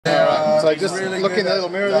So just look in the little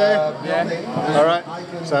mirror there. Yeah. All right.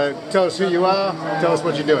 So tell us who you are. Tell us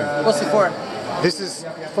what you're doing. What's it for? This is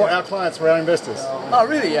for our clients, for our investors. Oh,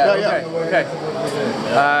 really? Yeah. Yeah, Okay.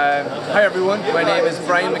 Hi, everyone. My name is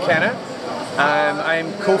Brian McKenna.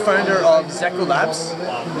 I'm co-founder of Zeko Labs,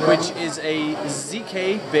 which is a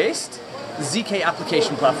ZK-based ZK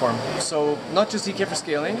application platform. So not just ZK for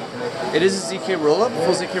scaling, it is a ZK rollup,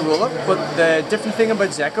 full ZK rollup, but the different thing about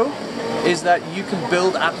Zeko is that you can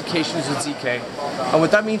build applications with ZK. And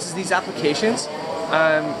what that means is these applications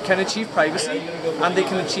can achieve privacy and they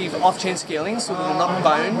can achieve off-chain scaling so that they're not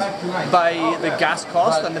bound by the gas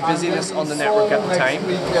cost and the busyness on the network at the time.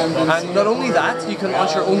 And not only that, you can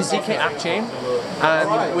launch your own ZK app chain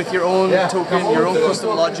and with your own token, your own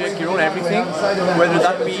custom logic, your own everything, whether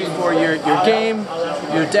that be for your game,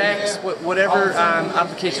 your DEX, whatever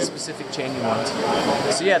application-specific chain you want.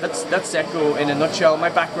 So yeah, that's Zeko in a nutshell. My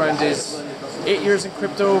background is 8 years in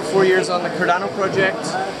crypto, 4 years on the Cardano project,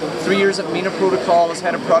 3 years at Mina Protocol as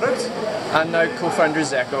head of product, and now co-founder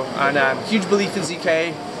Zeko. And huge belief in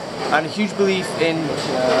ZK, and a huge belief in,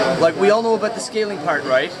 like, we all know about the scaling part,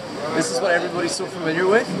 right? This is what everybody's so familiar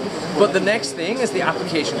with. But the next thing is the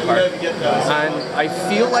application part. And I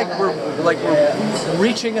feel like we're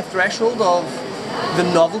reaching a threshold of the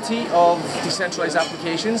novelty of decentralized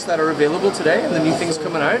applications that are available today and the new things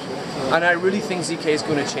coming out. And I really think ZK is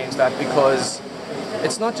going to change that, because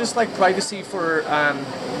it's not just like privacy for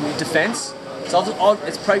defense,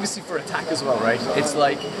 it's privacy for attack as well, right? It's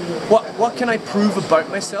like, what can I prove about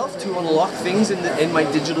myself to unlock things in my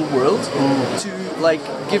digital world, to like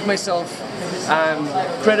give myself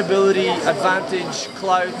credibility, advantage,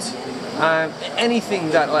 clout, anything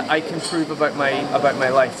that I can prove about my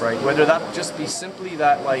life, right? Whether that just be simply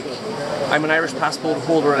that like I'm an Irish passport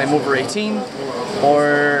holder and I'm over 18,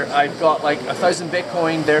 or I've got like 1,000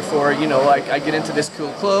 Bitcoin, therefore I get into this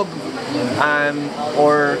cool club,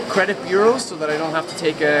 or credit bureaus so that I don't have to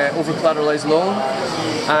take a over collateralized loan,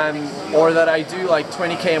 or that I do like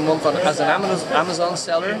 20k a month as an Amazon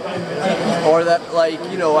seller, or that like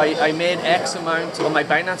I made X amount on my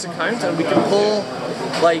Binance account, and we can pull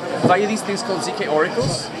like via these things called ZK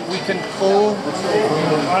oracles, we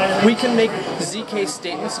can make ZK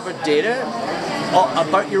statements about data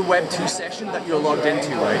about your Web 2 session that you're logged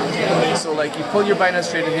into, right? So like you pull your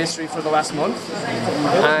Binance trading history for the last month,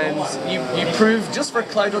 and you prove just for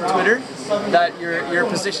clout on Twitter that your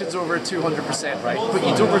position's over 200%, right? But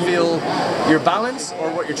you don't reveal your balance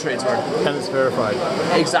or what your trades were. And it's verified.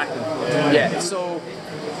 Exactly. Yeah. So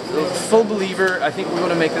full believer. I think we're going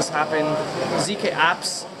to make this happen. ZK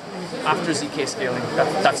apps after ZK scaling.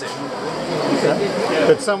 That's it. Okay.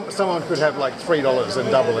 But someone could have like $3 and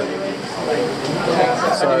double it.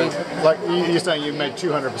 So, like you're saying, you make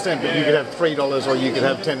 200%, but you could have $3 or you could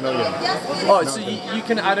have 10 million. Oh, so you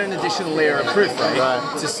can add an additional layer of proof,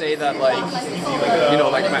 right? To say that, like,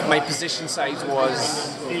 like my position size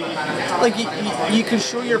was, like, you can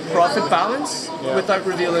show your profit balance without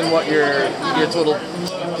revealing what your total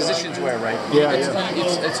positions were, right?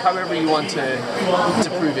 It's however you want to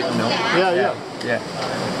prove it, Yeah.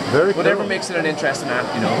 Very Whatever cool. makes it an interesting app,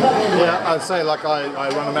 Yeah, I'd say like I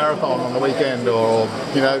run a marathon on the weekend, or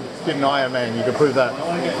did an Ironman. You could prove that.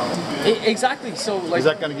 Exactly. So like, is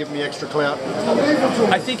that going to give me extra clout?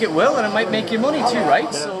 I think it will, and it might make you money too, right?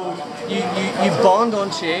 Yeah. So you bond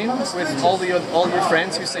on chain with all your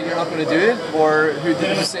friends who say you're not going to do it, or who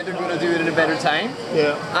say they're going to do it at a better time.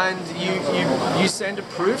 Yeah. And you send a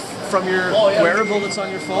proof from your wearable that's on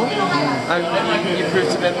your phone, and you prove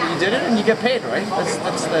to them that you did it, and you get paid, right?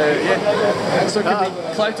 That's the So it could be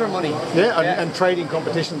clout or money. Yeah, and trading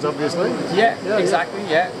competitions, obviously. Yeah, exactly.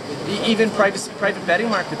 Yeah. Even private betting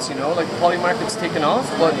markets, like poly markets taken off,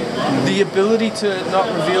 but the ability to not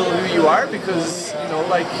reveal who you are, because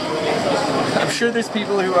like I'm sure there's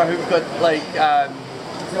people who've got like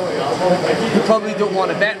who probably don't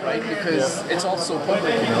want to bet, right? Because it's all so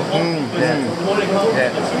public, Yeah.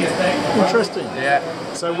 Interesting. Yeah.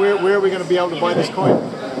 So where are we going to be able to buy this coin?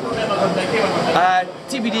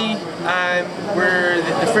 TBD.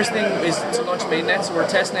 The first thing is to launch mainnet, so our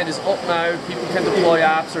testnet is up now. People can deploy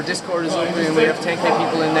apps. Our Discord is open, and we have 10k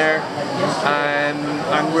people in there.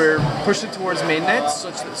 And we're pushing towards mainnet,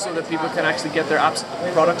 so that people can actually get their apps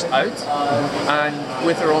products out, and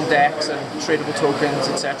with their own DEX and tradable tokens,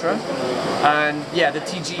 etc. And yeah, the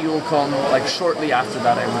TG will come like shortly after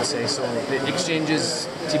that, I would say. So the exchange is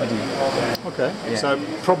TBD. Okay. Yeah. So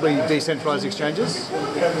probably decentralized exchanges.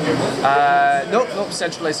 No,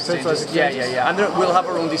 centralized exchanges. Yeah. And we'll have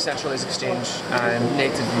our own decentralized exchange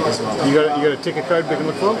natively as well. You got a ticker code we can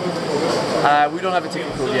look for? We don't have a ticker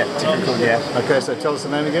code yet. Okay, so tell us the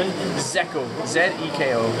name again. Zeko,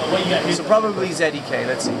 Z-E-K-O. So probably Z-E-K.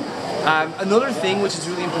 Let's see. Another thing which is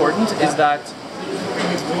really important is that,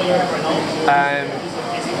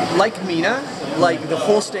 like Mina, like the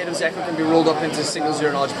whole state of Zeko can be rolled up into single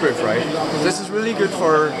zero knowledge proof, right? This is really good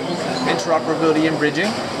for interoperability and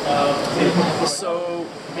bridging. So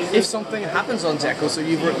if something happens on Zeko, so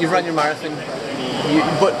you've run your marathon,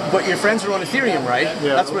 but your friends are on Ethereum, right?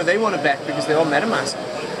 Yeah. That's where they want to bet because they all MetaMask.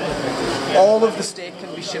 All of the state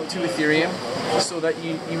can be shipped to Ethereum, so that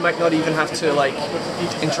you might not even have to like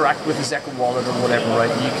interact with the Zeko wallet or whatever, right?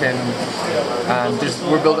 You can.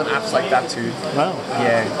 We're building apps like that too. Wow.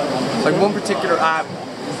 Yeah. Like one particular app,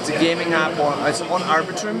 it's a gaming app. It's on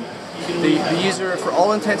Arbitrum. The user, for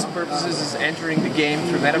all intents and purposes, is entering the game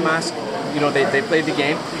through MetaMask. You know, they play the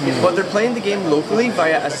game, but they're playing the game locally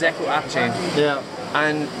via a Zeko app chain. Yeah.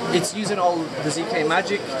 And it's using all the ZK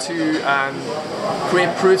magic to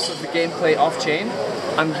create proofs of the gameplay off-chain,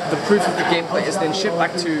 and the proof of the gameplay is then shipped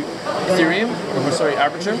back to Ethereum,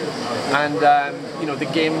 Arbitrum, and you know, the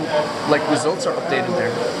game like results are updated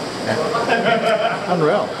there. Yeah.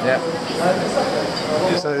 Unreal. Yeah.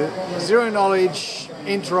 So zero knowledge,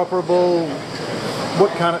 interoperable.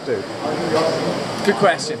 What can it do? Good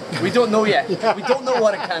question. We don't know yet. We don't know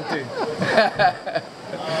what it can do.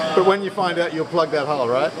 But when you find out, you'll plug that hole,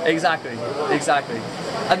 right? Exactly.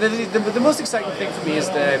 And the most exciting thing for me is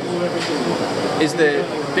the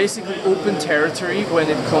basically open territory when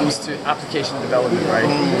it comes to application development, right?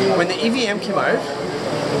 When the EVM came out,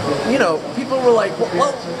 you know, people were like,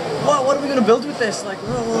 well, what are we going to build with this? Like,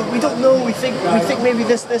 well, we don't know. We think maybe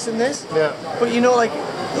this, and this. Yeah. But you know, like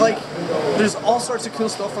there's all sorts of cool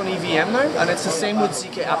stuff on EVM now, and it's the same with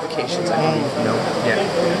ZK applications, I believe, you know?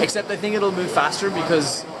 Yeah. Except I think it'll move faster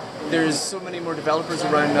because there's so many more developers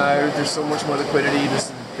around now, there's so much more liquidity,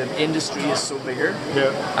 the industry is so bigger,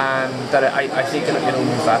 that I think it'll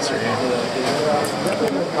move faster, yeah.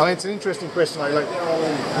 I mean, it's an interesting question, like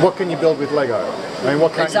what can you build with Lego? I mean,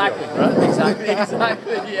 what can't you build, right? Exactly, yeah,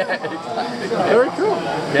 exactly. Very cool.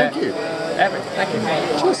 Yeah. Thank you. Epic, thank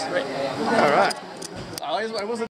you. Cheers. Great. All right. I wasn't